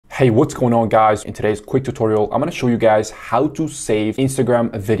Hey, what's going on guys? In today's quick tutorial, I'm going to show you guys how to save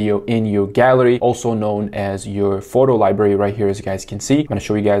Instagram video in your gallery, also known as your photo library right here. As you guys can see, I'm going to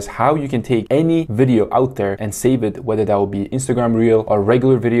show you guys how you can take any video out there and save it, whether that will be Instagram reel or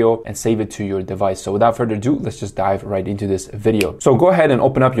regular video, and save it to your device. So without further ado, let's just dive right into this video. So go ahead and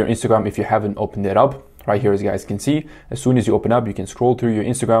open up your Instagram if you haven't opened it up. Right here, as you guys can see, as soon as you open up, you can scroll through your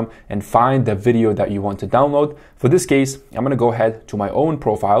Instagram and find the video that you want to download. For this case, I'm going to go ahead to my own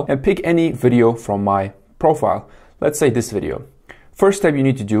profile and pick any video from my profile. Let's say this video. First step you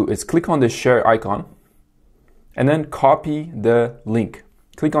need to do is click on the share icon and then copy the link.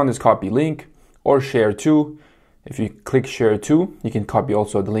 Click on this copy link or share to. If you click share to, you can copy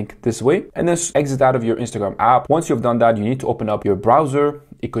also the link this way and then exit out of your Instagram app. Once you've done that, you need to open up your browser.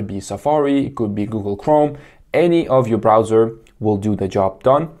 It could be Safari, it could be Google Chrome. Any of your browser will do the job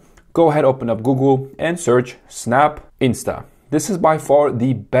done. Go ahead, open up Google and search Snap Insta. This is by far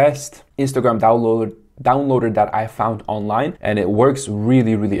the best Instagram downloader that I found online, and it works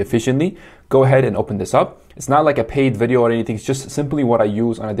really efficiently. Go ahead and open this up. It's not like a paid video or anything, it's just simply what I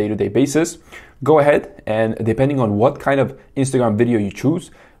use on a day-to-day basis. Go ahead and depending on what kind of Instagram video you choose,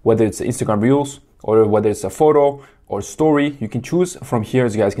 whether it's Instagram Reels or whether it's a photo or story, you can choose from here.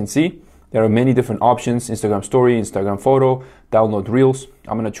 As you guys can see, there are many different options: Instagram story, Instagram photo, download Reels.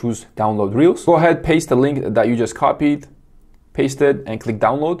 I'm gonna choose download Reels. Go ahead, paste the link that you just copied, paste it and click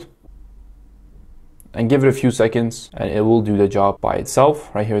download. And give it a few seconds and it will do the job by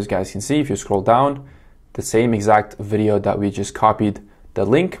itself. Right here, as you guys can see, if you scroll down, the same exact video that we just copied the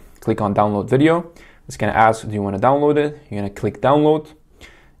link, click on download video. It's gonna ask, do you wanna download it? You're gonna click download.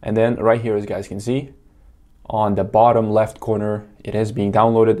 And then right here, as you guys can see, on the bottom left corner, it is being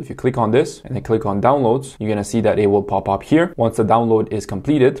downloaded. If you click on this and then click on downloads, you're gonna see that it will pop up here. Once the download is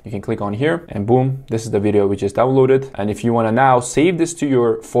completed, you can click on here and boom, this is the video we just downloaded. And if you wanna now save this to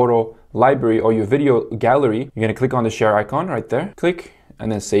your photo library or your video gallery, you're gonna click on the share icon right there, click and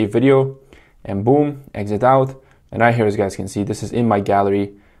then save video and boom, exit out. And right here, as you guys can see, this is in my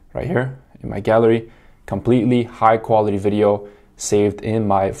gallery right here, in my gallery, completely high quality video saved in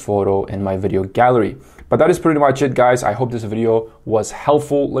my photo and my video gallery. But that is pretty much it, guys. I hope this video was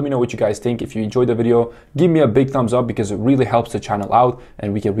helpful. Let me know what you guys think. If you enjoyed the video, give me a big thumbs up because it really helps the channel out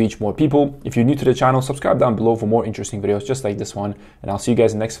and we can reach more people. If you're new to the channel, subscribe down below for more interesting videos just like this one. And I'll see you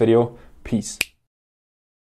guys in the next video. Peace.